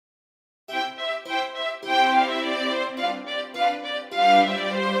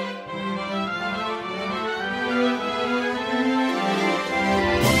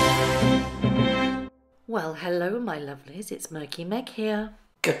Hello my lovelies, it's Murky Meg here.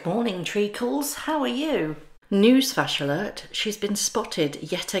 Good morning treacles, how are you? Newsflash alert, she's been spotted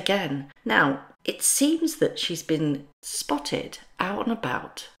yet again. Now, it seems that she's been spotted out and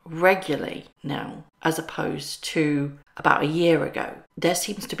about regularly now, as opposed to about a year ago. There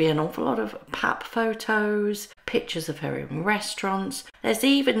seems to be an awful lot of pap photos, pictures of her in restaurants. There's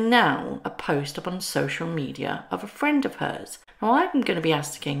even now a post up on social media of a friend of hers. Now I'm going to be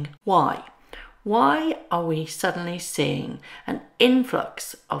asking why. Why are we suddenly seeing an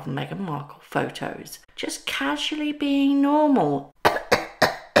influx of Meghan Markle photos just casually being normal?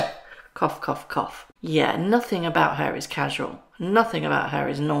 Cough, cough, cough. Yeah, nothing about her is casual. Nothing about her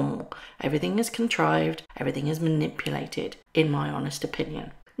is normal. Everything is contrived. Everything is manipulated, in my honest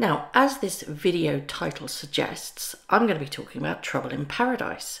opinion. Now, as this video title suggests, I'm going to be talking about trouble in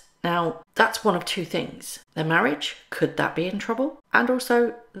paradise. Now, that's one of two things. Their marriage, could that be in trouble? And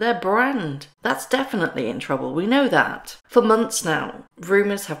also their brand. That's definitely in trouble. We know that. For months now,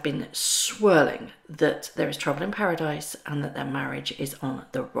 rumours have been swirling that there is trouble in paradise and that their marriage is on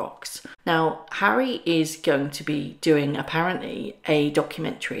the rocks. Now, Harry is going to be doing, apparently, a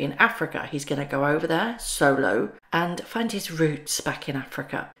documentary in Africa. He's going to go over there solo and find his roots back in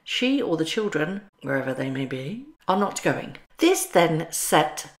Africa. She or the children, wherever they may be, are not going. This then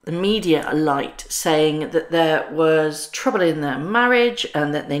set the media alight, saying that there was trouble in their marriage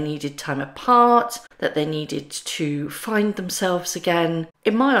and that they needed time apart, that they needed to find themselves again.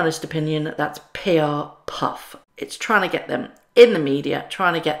 In my honest opinion, that's PR puff. It's trying to get them in the media,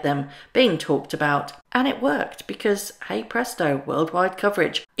 trying to get them being talked about, and it worked because, hey presto, worldwide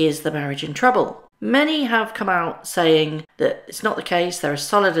coverage. Is the marriage in trouble? Many have come out saying that it's not the case, they're as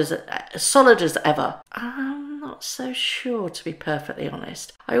solid as ever. I'm not so sure, to be perfectly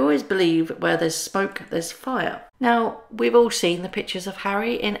honest. I always believe where there's smoke, there's fire. Now, we've all seen the pictures of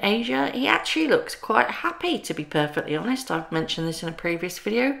Harry in Asia. He actually looks quite happy, to be perfectly honest. I've mentioned this in a previous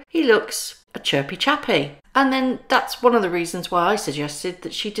video. He looks a chirpy chappy. And then that's one of the reasons why I suggested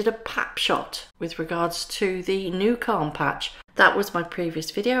that she did a pap shot with regards to the new calm patch. That was my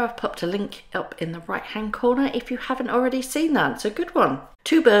previous video. I've popped a link up in the right hand corner if you haven't already seen that. It's a good one.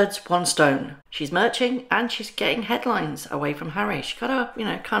 Two birds, one stone. She's merching and she's getting headlines away from Harry. She's got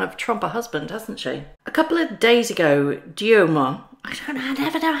to, kind of trump her husband, hasn't she? A couple of days ago, Dene, I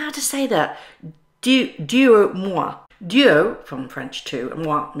never know how to say that. Dieu from French too, and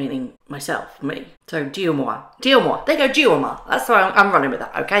moi meaning myself, me. So Dieu-moi. Dieu-moi. They go Dieu-moi. That's why I'm running with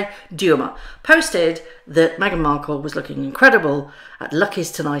that, okay? Dieu-moi. Posted that Meghan Markle was looking incredible at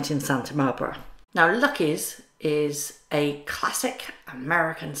Lucky's tonight in Santa Barbara. Now, Lucky's is a classic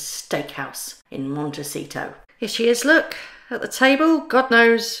American steakhouse in Montecito. Here she is, look, at the table. God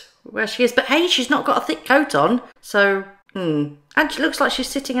knows where she is. But hey, she's not got a thick coat on. So, And she looks like she's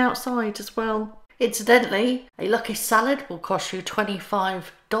sitting outside as well. Incidentally, a Lucky salad will cost you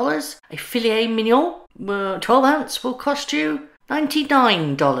 $25. A filet mignon, 12 ounce, will cost you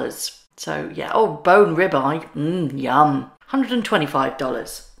 $99. So yeah, bone ribeye, yum,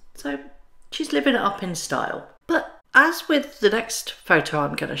 $125. So she's living it up in style. But as with the next photo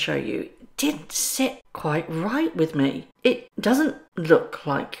I'm going to show you, it didn't sit quite right with me. It doesn't look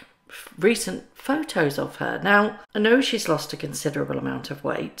like recent photos of her. Now, I know she's lost a considerable amount of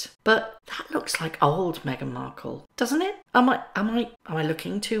weight, but that looks like old Meghan Markle, doesn't it? Am I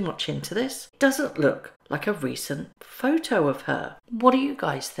looking too much into this? It doesn't look like a recent photo of her. What do you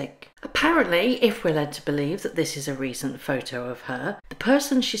guys think? Apparently, if we're led to believe that this is a recent photo of her, the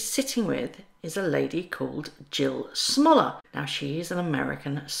person she's sitting with is a lady called Jill Smoller. Now, she is an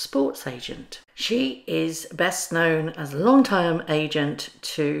American sports agent. She is best known as a long-term agent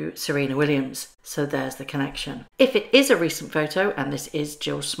to Serena Williams. So there's the connection. If it is a recent photo and this is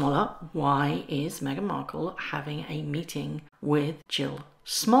Jill Smoller, why is Meghan Markle having a meeting with Jill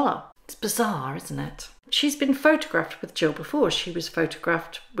Smoller? It's bizarre, isn't it? She's been photographed with Jill before. She was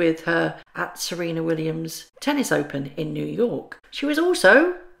photographed with her at Serena Williams' Tennis Open in New York. She was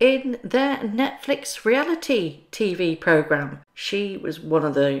also in their Netflix reality TV program. She was one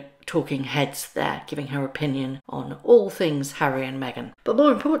of the talking heads there, giving her opinion on all things Harry and Meghan. But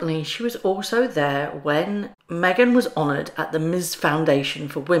more importantly, she was also there when Meghan was honoured at the Ms. Foundation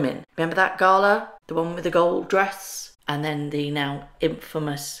for Women. Remember that gala? The one with the gold dress? And then the now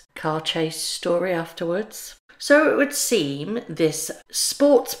infamous car chase story afterwards. So it would seem this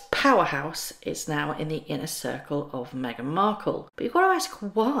sports powerhouse is now in the inner circle of Meghan Markle. But you've got to ask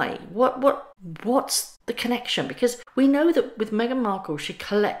why? What's the connection? Because we know that with Meghan Markle, she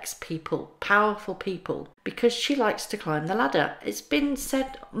collects people, powerful people, because she likes to climb the ladder. It's been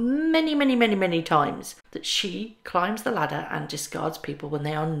said many times that she climbs the ladder and discards people when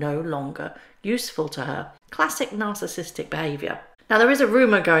they are no longer useful to her. Classic narcissistic behaviour. Now, there is a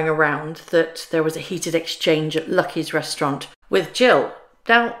rumour going around that there was a heated exchange at Lucky's restaurant with Jill.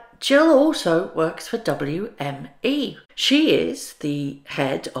 Now, Jill also works for WME. She is the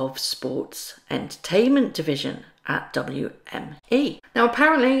head of sports entertainment division at WME. Now,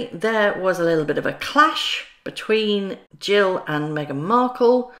 apparently there was a little bit of a clash between Jill and Meghan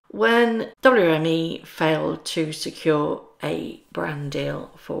Markle when WME failed to secure a brand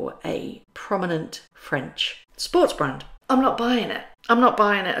deal for a prominent French sports brand. I'm not buying it. I'm not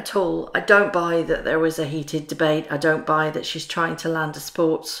buying it at all. I don't buy that there was a heated debate. I don't buy that she's trying to land a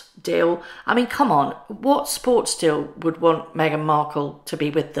sports deal. I mean, come on. What sports deal would want Meghan Markle to be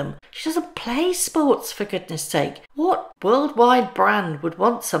with them? She doesn't play sports, for goodness sake. What worldwide brand would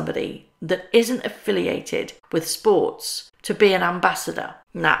want somebody that isn't affiliated with sports to be an ambassador?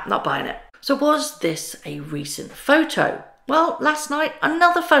 Nah, not buying it. So was this a recent photo? Well, last night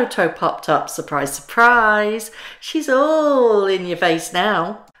another photo popped up. Surprise, surprise. She's all in your face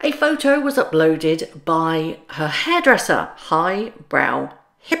now. A photo was uploaded by her hairdresser, Highbrow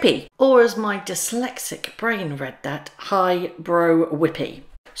Hippie, or as my dyslexic brain read that, Highbrow Whippy.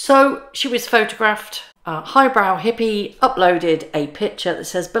 So she was photographed. Highbrow Hippie uploaded a picture that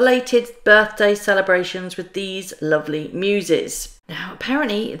says belated birthday celebrations with these lovely muses. Now,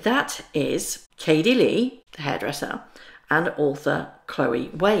 apparently that is Katie Lee, the hairdresser, and author Chloe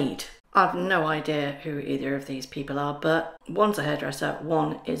Wade. I've no idea who either of these people are, but one's a hairdresser,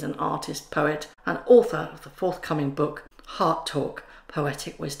 one is an artist, poet, and author of the forthcoming book, Heart Talk,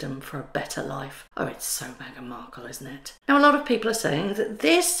 Poetic Wisdom for a Better Life. Oh, it's so Meghan Markle, isn't it? Now, a lot of people are saying that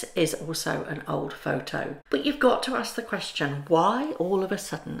this is also an old photo, but you've got to ask the question, why all of a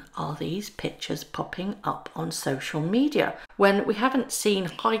sudden are these pictures popping up on social media when we haven't seen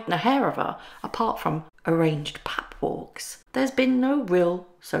hide nor hair of her apart from arranged pap walks? There's been no real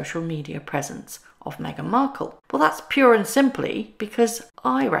social media presence of Meghan Markle. Well, that's pure and simply because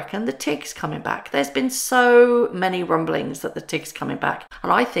I reckon the TIG's coming back. There's been so many rumblings that the TIG's coming back,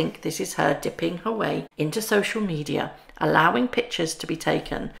 and I think this is her dipping her way into social media, allowing pictures to be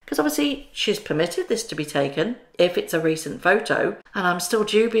taken, because obviously she's permitted this to be taken if it's a recent photo, and I'm still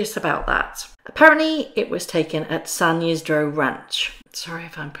dubious about that. Apparently it was taken at San Isidro Ranch. Sorry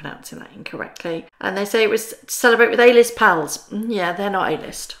if I'm pronouncing that incorrectly. And they say it was to celebrate with A-list pals. Yeah, they're not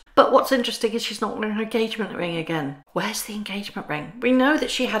A-list. But what's interesting is she's not wearing her engagement ring again. Where's the engagement ring? We know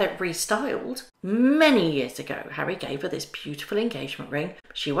that she had it restyled many years ago. Harry gave her this beautiful engagement ring.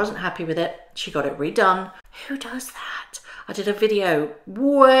 She wasn't happy with it. She got it redone. Who does that? I did a video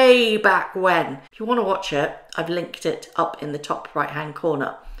way back when. If you want to watch it, I've linked it up in the top right-hand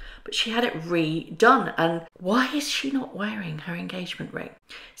corner. But she had it redone. And why is she not wearing her engagement ring?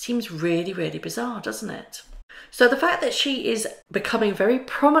 Seems really, really bizarre, doesn't it? So the fact that she is becoming very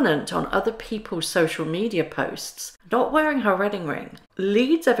prominent on other people's social media posts, not wearing her wedding ring,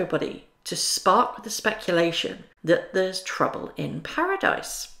 leads everybody to spark the speculation that there's trouble in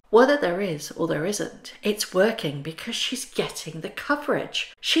paradise. Whether there is or there isn't, it's working because she's getting the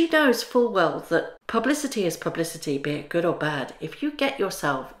coverage. She knows full well that publicity is publicity, be it good or bad. If you get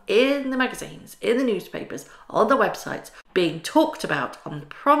yourself in the magazines, in the newspapers, on the websites, being talked about on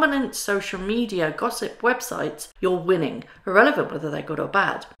prominent social media gossip websites, you're winning. Irrelevant whether they're good or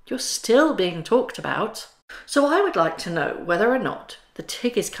bad, you're still being talked about. So I would like to know whether or not the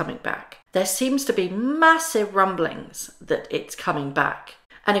TIG is coming back. There seems to be massive rumblings that it's coming back.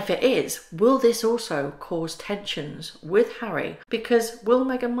 And if it is, will this also cause tensions with Harry? Because will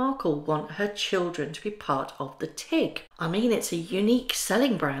Meghan Markle want her children to be part of the TIG? I mean, it's a unique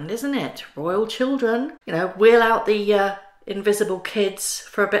selling brand, isn't it? Royal children, you know, wheel out the invisible kids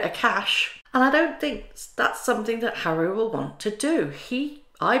for a bit of cash. And I don't think that's something that Harry will want to do. He,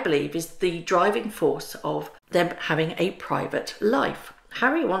 I believe, is the driving force of them having a private life.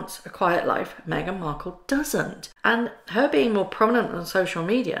 Harry wants a quiet life, Meghan Markle doesn't. And her being more prominent on social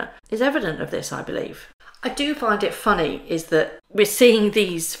media is evident of this, I believe. I do find it funny is that we're seeing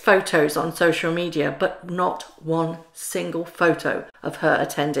these photos on social media, but not one single photo of her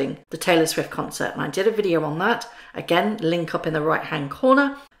attending the Taylor Swift concert. And I did a video on that. Again, link up in the right-hand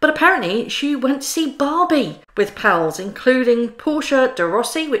corner. But apparently she went to see Barbie with pals, including Portia de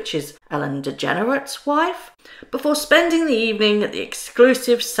Rossi, which is Ellen DeGeneres' wife, before spending the evening at the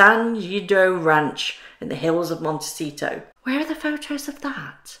exclusive San Isidro Ranch in the hills of Montecito. Where are the photos of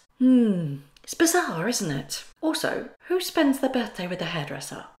that? It's bizarre, isn't it? Also, who spends their birthday with a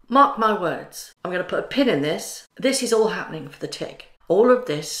hairdresser? Mark my words, I'm going to put a pin in this. This is all happening for the TIG. All of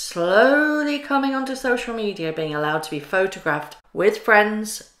this slowly coming onto social media, being allowed to be photographed with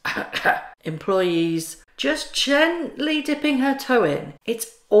friends, employees, just gently dipping her toe in. It's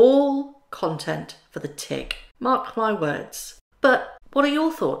all content for the TIG. Mark my words. But what are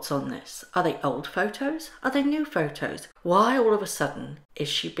your thoughts on this? Are they old photos? Are they new photos? Why all of a sudden is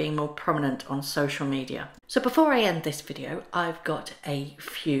she being more prominent on social media? So before I end this video, I've got a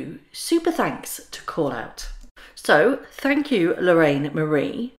few super thanks to call out. So thank you Lorraine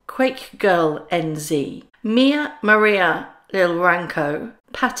Marie, Quake Girl NZ, Mia Maria Lil Ranko,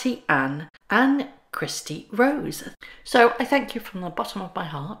 Patty Ann, and Christy Rose. So I thank you from the bottom of my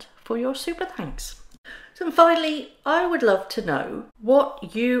heart for your super thanks. So finally, I would love to know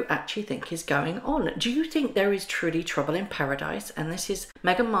what you actually think is going on. Do you think there is truly trouble in paradise and this is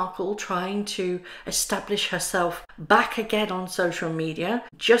Meghan Markle trying to establish herself back again on social media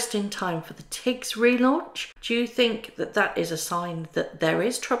just in time for the TIG's relaunch? Do you think that that is a sign that there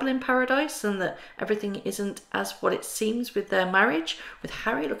is trouble in paradise and that everything isn't as what it seems with their marriage, with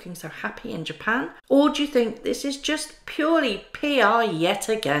Harry looking so happy in Japan? Or do you think this is just purely PR yet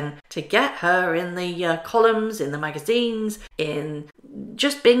again to get her in the columns, in the magazines, in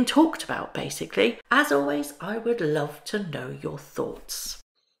just being talked about basically? As always, I would love to know your thoughts.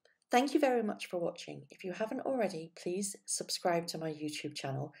 Thank you very much for watching. If you haven't already, please subscribe to my YouTube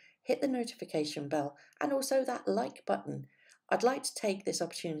channel, hit the notification bell and also that like button. I'd like to take this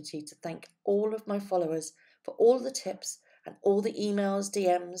opportunity to thank all of my followers for all the tips and all the emails,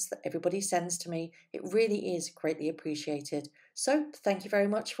 DMs that everybody sends to me. It really is greatly appreciated. So thank you very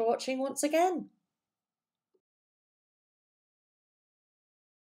much for watching once again.